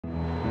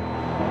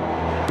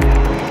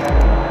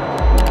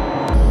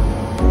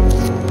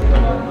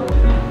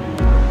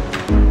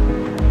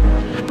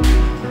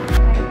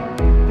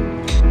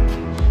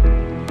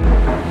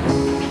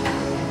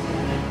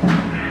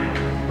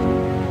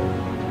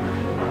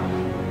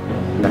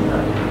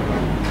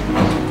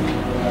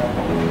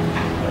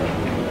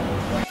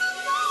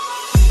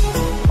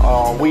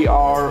We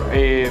are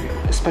a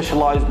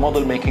specialized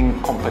model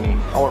making company.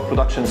 Our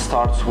production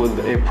starts with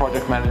a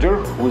project manager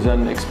who is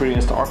an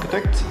experienced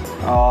architect.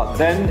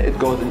 Then it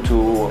goes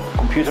into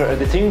computer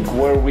editing,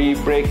 where we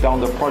break down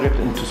the project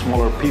into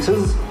smaller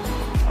pieces.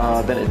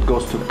 Then it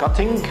goes to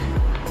cutting.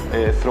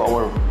 Through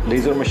our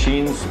laser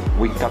machines,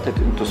 we cut it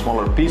into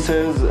smaller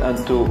pieces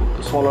and to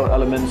smaller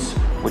elements,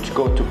 which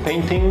go to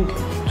painting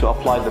to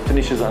apply the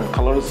finishes and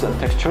colors and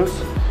textures,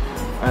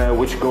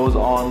 which goes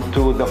on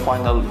to the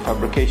final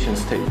fabrication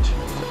stage.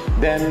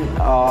 Then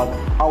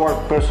our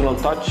personal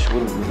touch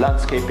with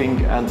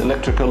landscaping and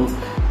electrical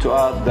to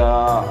add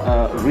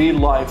the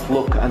real-life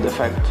look and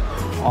effect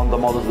on the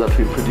models that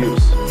we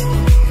produce.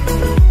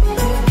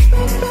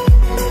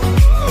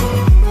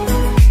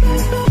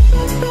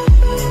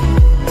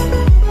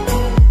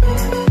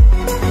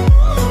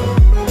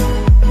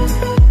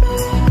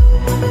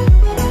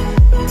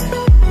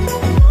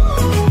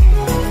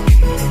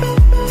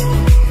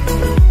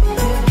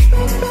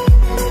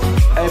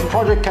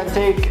 Project can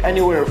take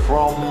anywhere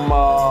from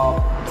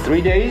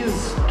 3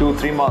 days to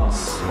 3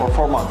 months or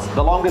 4 months.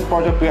 The longest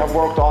project we have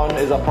worked on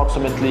is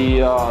approximately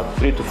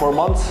 3 to 4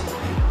 months,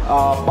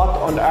 but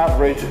on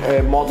average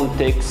a model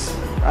takes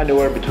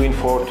anywhere between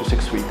 4 to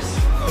 6 weeks.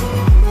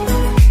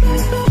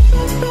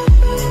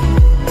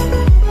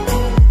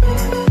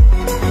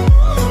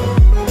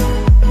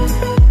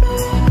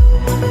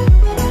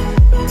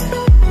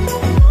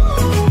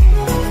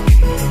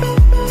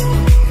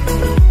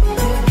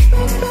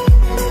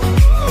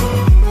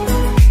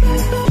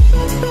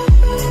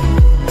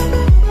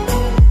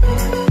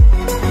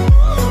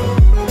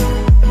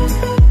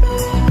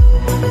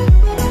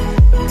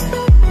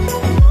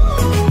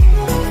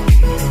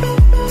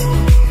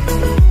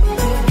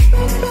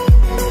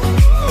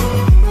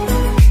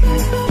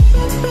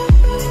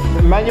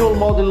 Manual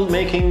model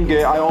making,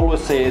 I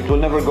always say, it will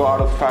never go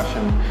out of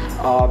fashion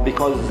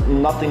because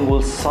nothing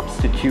will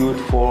substitute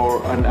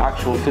for an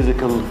actual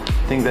physical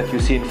thing that you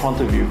see in front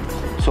of you.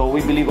 So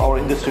we believe our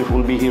industry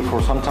will be here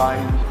for some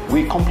time.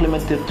 We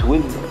complement it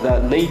with the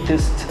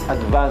latest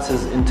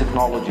advances in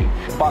technology,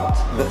 but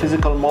the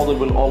physical model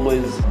will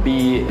always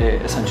be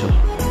essential.